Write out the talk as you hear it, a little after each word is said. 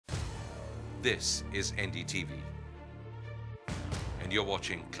This is NDTV, and you're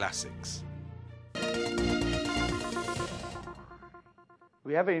watching Classics.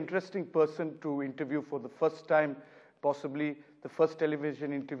 We have an interesting person to interview for the first time, possibly the first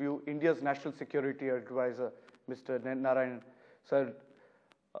television interview, India's National Security Advisor, Mr. Narayanan. Sir,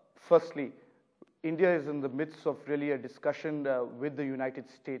 firstly, India is in the midst of really a discussion with the United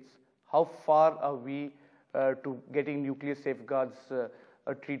States. How far are we to getting nuclear safeguards,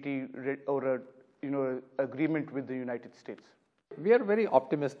 a treaty or a agreement with the United States? We are very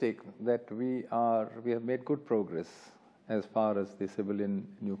optimistic that we have made good progress as far as the civilian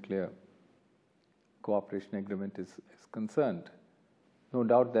nuclear cooperation agreement is concerned. No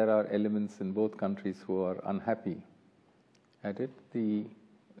doubt there are elements in both countries who are unhappy at it.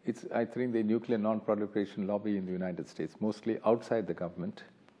 I think the nuclear non-proliferation lobby in the United States, mostly outside the government.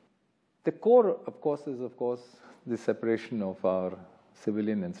 The core, of course, is the separation of our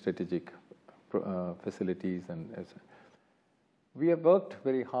civilian and strategic facilities, and we have worked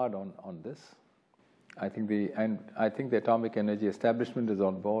very hard on this. I think the Atomic Energy Establishment is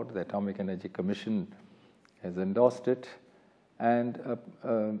on board. The Atomic Energy Commission has endorsed it, and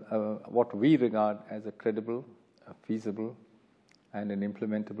what we regard as a credible, feasible, and an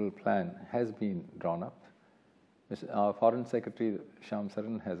implementable plan has been drawn up. Our Foreign Secretary Shyam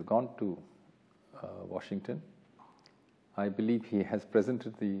Saran has gone to Washington. I believe he has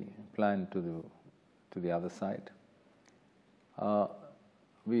presented the plan to the other side.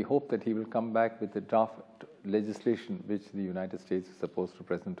 We hope that he will come back with the draft legislation which the United States is supposed to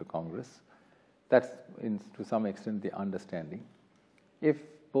present to Congress. That's, to some extent, the understanding. If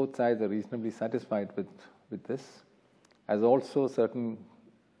both sides are reasonably satisfied with this, as also certain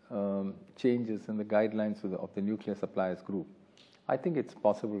changes in the guidelines of the nuclear suppliers group, I think it's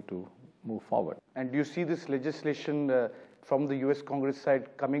possible to move forward. And do you see this legislation from the US Congress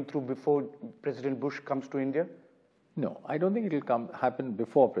side coming through before President Bush comes to India? No, I don't think it will happen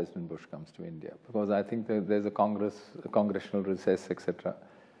before President Bush comes to India, because I think there's a congressional recess, etc.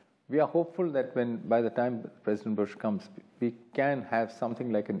 We are hopeful that by the time President Bush comes, we can have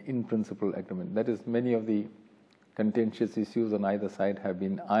something like an in-principle agreement. That is, many of the contentious issues on either side have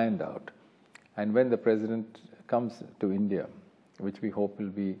been ironed out. And when the President comes to India, which we hope will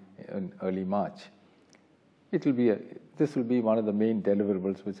be in early March, this will be one of the main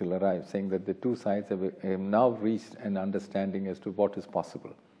deliverables which will arrive, saying that the two sides have now reached an understanding as to what is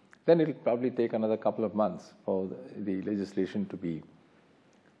possible. Then it will probably take another couple of months for the legislation to be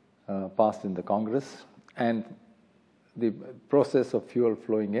passed in the Congress, and the process of fuel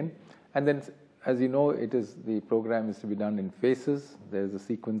flowing in. And then, as you know, the program is to be done in phases. There is a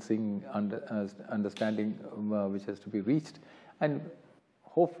sequencing understanding which has to be reached, and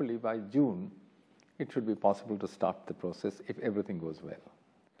hopefully by June, it should be possible to start the process if everything goes well.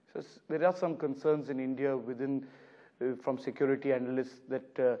 So there are some concerns in India from security analysts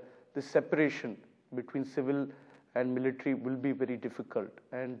that the separation between civil and military will be very difficult.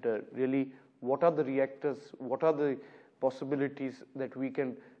 And really, what are the reactors? What are the possibilities that we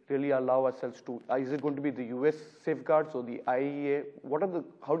can really allow ourselves to? Is it going to be the US safeguards or the IAEA?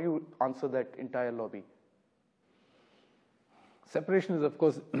 How do you answer that entire lobby? Separation is, of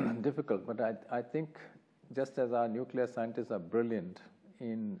course, difficult, but I think just as our nuclear scientists are brilliant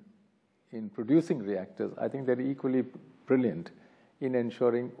in producing reactors, I think they're equally brilliant in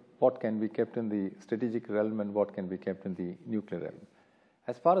ensuring what can be kept in the strategic realm and what can be kept in the nuclear realm.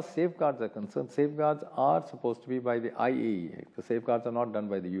 As far as safeguards are concerned, safeguards are supposed to be by the IAEA. The safeguards are not done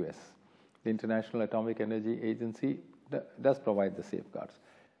by the US. The International Atomic Energy Agency does provide the safeguards.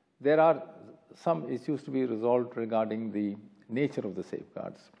 There are some issues to be resolved regarding the nature of the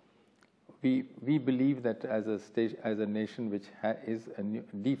safeguards. We believe that as a nation which is a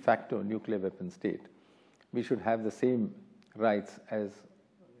de facto nuclear weapon state, we should have the same rights as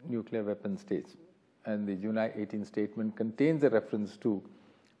nuclear weapon states. And the July 18 statement contains a reference to,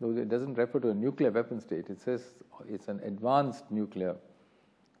 though it doesn't refer to a nuclear weapon state, it says it's an advanced nuclear,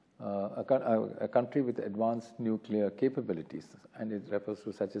 a country with advanced nuclear capabilities, and it refers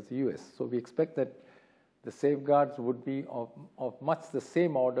to such as the US. So we expect that the safeguards would be of much the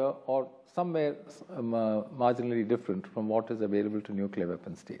same order or somewhere marginally different from what is available to nuclear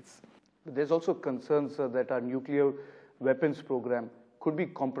weapon states. There's also concerns that our nuclear weapons program could be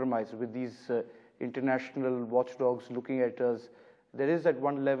compromised with these international watchdogs looking at us. There is at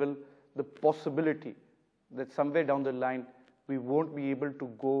one level the possibility that somewhere down the line we won't be able to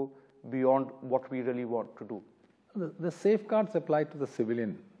go beyond what we really want to do. The safeguards apply to the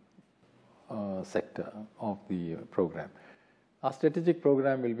civilian sector of the program. Our strategic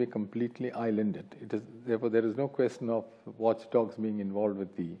program will be completely islanded. Therefore, there is no question of watchdogs being involved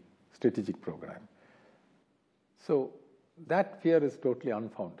with the strategic program. So that fear is totally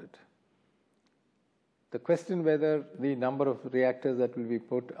unfounded. The question whether the number of reactors that will be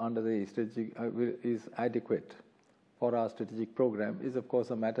put under the strategic is adequate for our strategic program is, of course,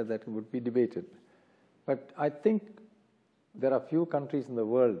 a matter that would be debated. But I think there are few countries in the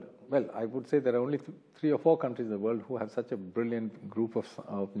world, well, I would say there are only 3 or 4 countries in the world who have such a brilliant group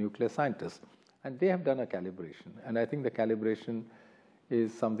of nuclear scientists. And they have done a calibration. And I think the calibration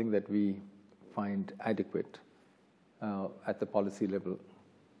is something that we find adequate at the policy level.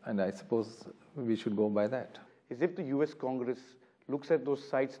 And I suppose we should go by that. Is if the US Congress looks at those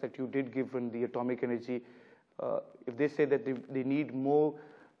sites that you did give in the atomic energy, if they say that they need more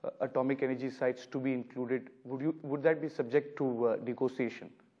atomic energy sites to be included, would that be subject to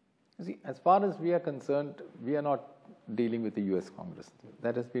negotiation? See, as far as we are concerned, we are not dealing with the US Congress.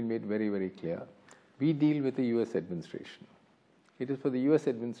 That has been made very, very clear. We deal with the US administration. It is for the US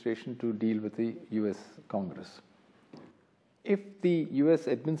administration to deal with the US Congress. If the US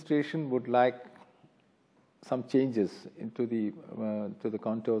administration would like some changes into to the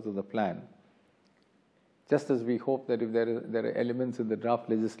contours of the plan, just as we hope that if there are elements in the draft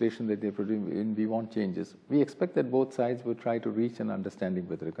legislation that they produce and we want changes, we expect that both sides will try to reach an understanding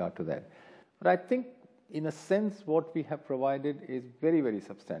with regard to that. But I think, in a sense, what we have provided is very, very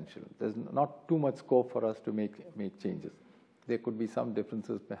substantial. There's not too much scope for us to make changes. There could be some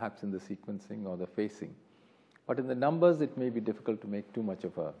differences perhaps in the sequencing or the phasing. But in the numbers, it may be difficult to make too much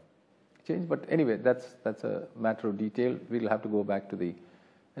of a change. But anyway, that's a matter of detail. We'll have to go back to the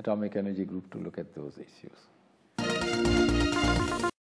Atomic Energy Group to look at those issues.